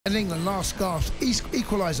And England last gasp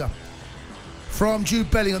equaliser from Jude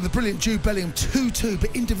Bellingham, the brilliant Jude Bellingham, 2-2,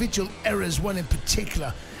 but individual errors, one in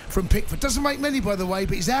particular from Pickford. Doesn't make many, by the way,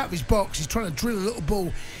 but he's out of his box. He's trying to drill a little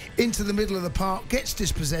ball into the middle of the park, gets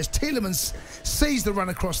dispossessed. Tielemans sees the run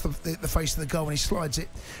across the face of the goal and he slides it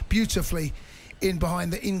beautifully in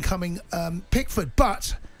behind the incoming Pickford.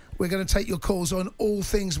 But we're going to take your calls on all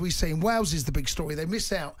things we've seen. Wales is the big story. They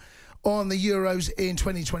miss out on the Euros in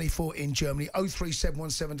 2024 in Germany.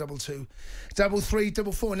 0371722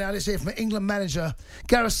 3344. Now let's hear from England manager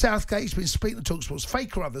Gareth Southgate. He's been speaking to talkSPORT's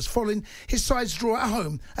Faker others following his side's draw at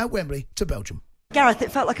home at Wembley to Belgium. Gareth,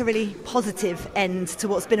 it felt like a really positive end to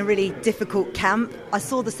what's been a really difficult camp. I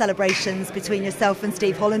saw the celebrations between yourself and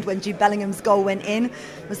Steve Holland when Jude Bellingham's goal went in.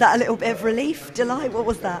 Was that a little bit of relief, delight? What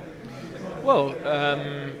was that? Well,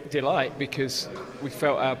 delight, because we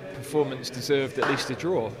felt our performance deserved at least a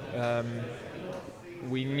draw.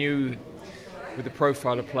 We knew with the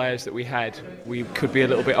profile of players that we had, we could be a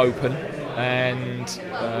little bit open, and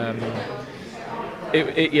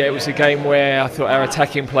it was a game where I thought our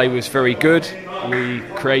attacking play was very good. We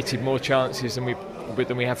created more chances than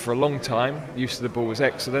we have for a long time. Use of the ball was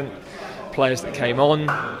excellent. Players that came on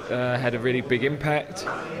had a really big impact,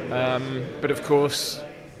 but of course,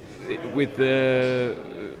 with the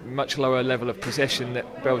much lower level of possession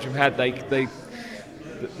that Belgium had, they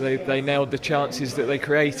nailed the chances that they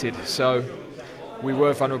created. So we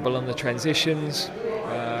were vulnerable on the transitions.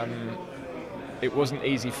 It wasn't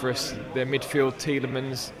easy for us. Their midfield,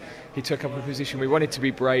 Tielemans, he took up a position. We wanted to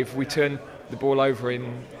be brave. We turned the ball over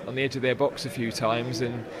on the edge of their box a few times,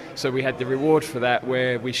 and so we had the reward for that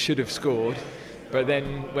where we should have scored. But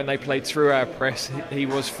then when they played through our press, he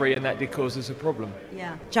was free, and that did cause us a problem.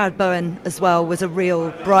 Yeah, Jarrod Bowen as well was a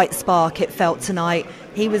real bright spark, it felt, tonight.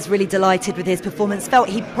 He was really delighted with his performance. Felt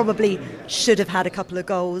he probably should have had a couple of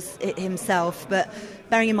goals himself, but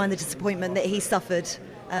bearing in mind the disappointment that he suffered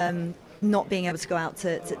not being able to go out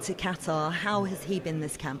to Qatar, how has he been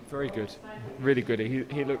this camp? Very good, really good.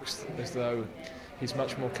 He looks as though he's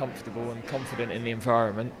much more comfortable and confident in the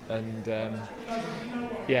environment, and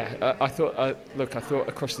I thought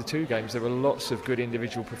across the two games there were lots of good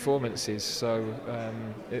individual performances, so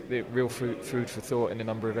real food for thought in a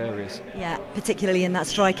number of areas. Yeah, particularly in that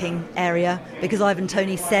striking area, because Ivan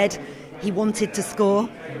Toney said he wanted to score.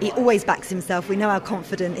 He always backs himself. We know how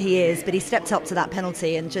confident he is, but he stepped up to that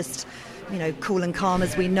penalty and just, cool and calm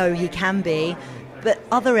as we know he can be. But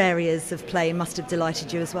other areas of play must have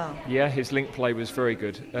delighted you as well. Yeah, his link play was very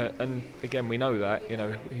good, and again we know that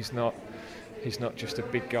he's not just a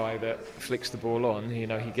big guy that flicks the ball on. He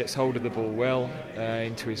gets hold of the ball well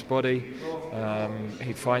into his body.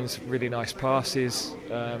 He finds really nice passes,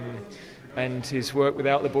 and his work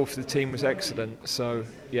without the ball for the team was excellent. So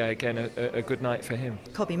yeah, again a good night for him.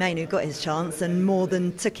 Kobbie Mainoo got his chance and more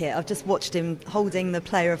than took it. I've just watched him holding the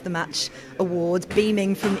Player of the Match award,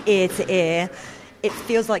 beaming from ear to ear. It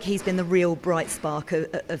feels like he's been the real bright spark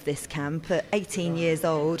of this camp. At 18 years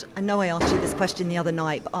old, I know I asked you this question the other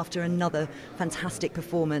night, but after another fantastic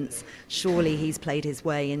performance, surely he's played his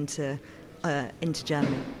way into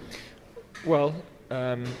Germany. Well,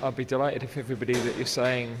 I'd be delighted if everybody that you're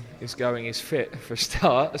saying is going is fit for a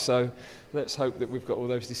start. So let's hope that we've got all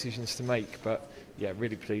those decisions to make. But yeah,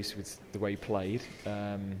 really pleased with the way he played.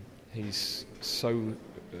 He's so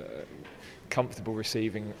comfortable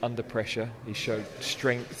receiving under pressure. He showed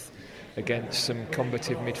strength against some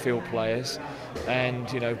combative midfield players, and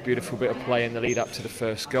beautiful bit of play in the lead up to the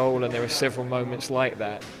first goal. And there are several moments like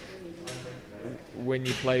that when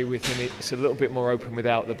you play with him. It's a little bit more open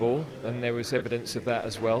without the ball, and there was evidence of that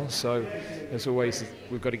as well. So as always,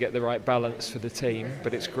 we've got to get the right balance for the team,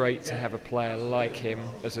 but it's great to have a player like him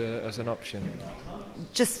as an option.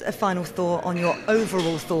 Just a final thought on your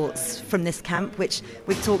overall thoughts from this camp, which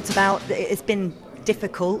we've talked about. It's been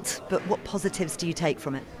difficult, but what positives do you take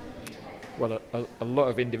from it? Well, a lot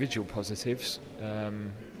of individual positives. I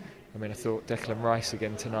thought Declan Rice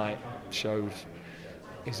again tonight showed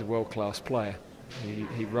he's a world-class player.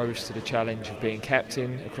 He rose to the challenge of being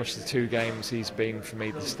captain. Across the two games, he's been, for me,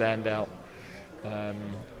 the standout.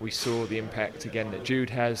 We saw the impact again that Jude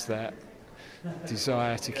has, that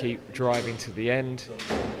desire to keep driving to the end.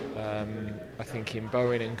 I think in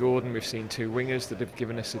Bowen and Gordon we've seen two wingers that have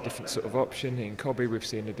given us a different sort of option. In Kobbie we've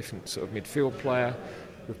seen a different sort of midfield player.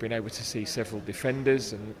 We've been able to see several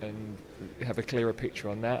defenders and have a clearer picture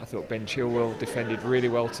on that. I thought Ben Chilwell defended really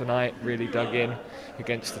well tonight, really dug in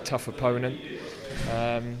against a tough opponent.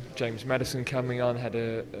 James Maddison coming on had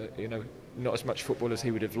not as much football as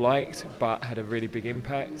he would have liked, but had a really big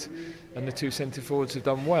impact, and the two centre forwards have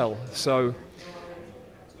done well. So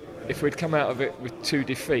if we'd come out of it with two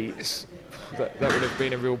defeats, that would have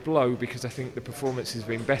been a real blow, because I think the performance has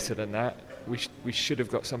been better than that. We should have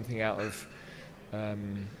got something out of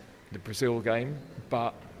the Brazil game,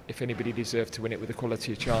 but if anybody deserved to win it with the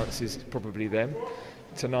quality of chances, it's probably them.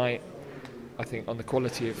 Tonight, I think on the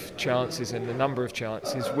quality of chances and the number of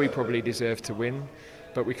chances, we probably deserve to win,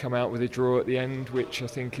 but we come out with a draw at the end, which I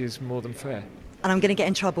think is more than fair. And I'm going to get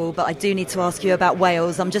in trouble, but I do need to ask you about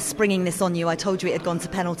Wales. I'm just springing this on you. I told you it had gone to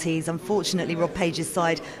penalties. Unfortunately, Rob Page's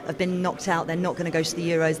side have been knocked out. They're not going to go to the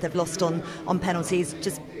Euros. They've lost on penalties.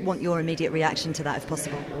 Just want your immediate reaction to that, if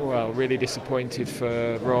possible. Well, really disappointed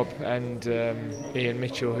for Rob and Ian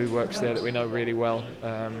Mitchell, who works there, that we know really well.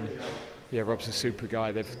 Rob's a super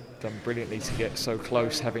guy. They've done brilliantly to get so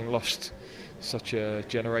close, having lost such a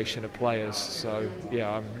generation of players. So,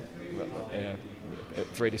 I'm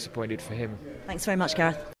very disappointed for him. Thanks very much,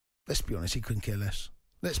 Gareth. Let's be honest, he couldn't care less.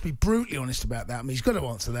 Let's be brutally honest about that. I mean, he's got to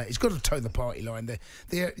answer that. He's got to toe the party line.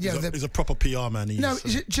 He's a proper PR man. Do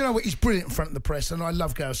you know what? He's brilliant in front of the press, and I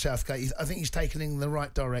love Gareth Southgate. I think he's taken in the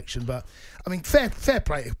right direction. But, I mean, fair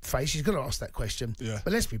play to Face. He's got to ask that question. Yeah.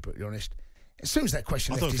 But let's be brutally honest. As soon as that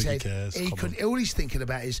question left his head, all he's thinking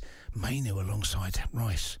about is Mainoo alongside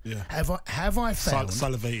Rice. Yeah. Have I found...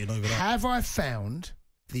 Salivating over that. Have I found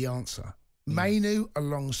the answer? Mainoo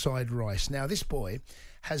alongside Rice. Now, this boy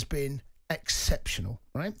has been exceptional,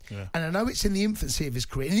 right? Yeah. And I know it's in the infancy of his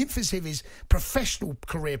career, in the infancy of his professional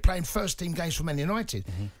career, playing first-team games for Man United.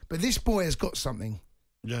 Mm-hmm. But this boy has got something.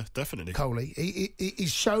 Yeah, definitely. Coley.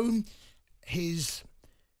 He's shown his...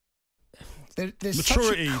 There's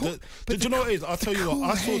maturity. Do you know what it is? I'll tell you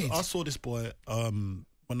what. I saw this boy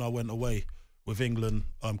when I went away with England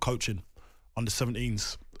coaching on the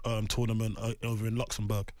 17s tournament over in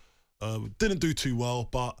Luxembourg. Didn't do too well,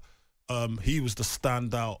 but he was the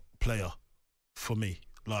standout player for me.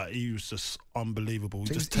 Like, he was just unbelievable.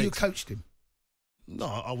 So you coached him? No,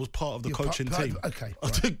 I was part of the coaching team. Okay, right. I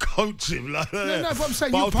didn't coach him. No, but I'm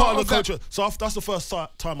saying I was part of the coaching. So that's the first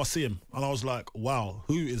time I see him, and I was like, "Wow,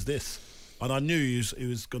 who is this?" And I knew he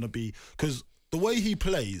was going to be, because the way he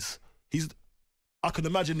plays, I can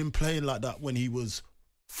imagine him playing like that when he was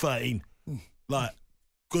 13. Like,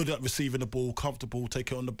 good at receiving the ball, comfortable,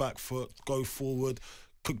 take it on the back foot, go forward,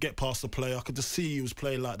 could get past the player. I could just see he was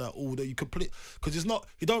playing like that all day. You could play, because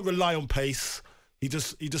he don't rely on pace. He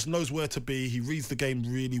just knows where to be. He reads the game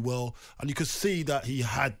really well, and you could see that he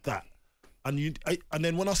had that. And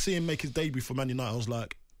then when I see him make his debut for Man United, I was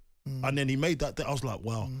like, and then he made that. I was like,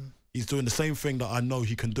 wow. He's doing the same thing that I know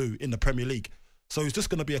he can do in the Premier League. So he's just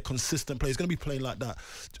going to be a consistent player. He's going to be playing like that.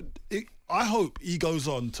 I hope he goes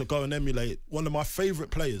on to go and emulate one of my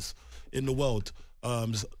favourite players in the world,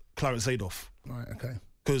 Clarence Seedorf. Right, okay.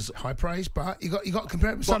 Because high praise, but you got to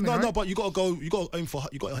compare it with something. No, but you got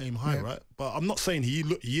to aim high, right? But I'm not saying he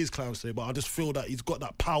is Clarence Seedorf, but I just feel that he's got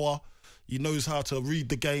that power. He knows how to read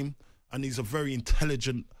the game, and he's a very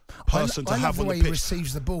intelligent person to have on the pitch. He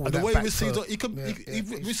receives the ball. And the way he receives it, he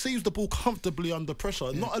receives the ball comfortably under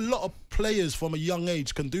pressure. Yeah. Not a lot of players from a young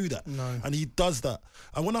age can do that. No. And he does that.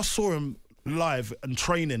 And when I saw him live and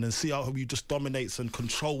training and see how he just dominates and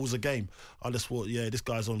controls a game, I just thought, this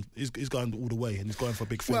guy's on. He's going all the way, and he's going for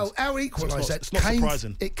big things. Well, our equaliser, it's not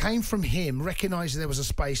surprising. It came from him recognising there was a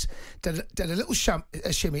space, did a little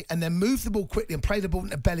shimmy, and then moved the ball quickly and played the ball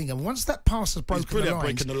into Bellingham. Once that pass has broken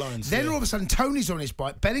the lines, then all of a sudden Tony's on his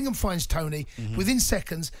bike. Bellingham finds Tony within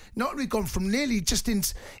seconds. Not only gone from nearly just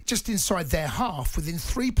inside their half within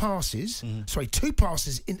 2 passes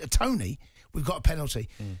into Tony. We've got a penalty.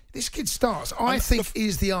 This kid starts, I think,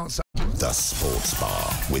 is the answer. The Sports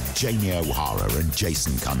Bar with Jamie O'Hara and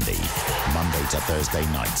Jason Cundy. Monday to Thursday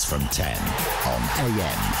nights from 10 on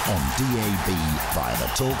AM, on DAB, via the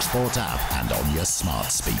talkSPORT app and on your smart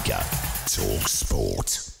speaker.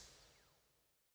 talkSPORT.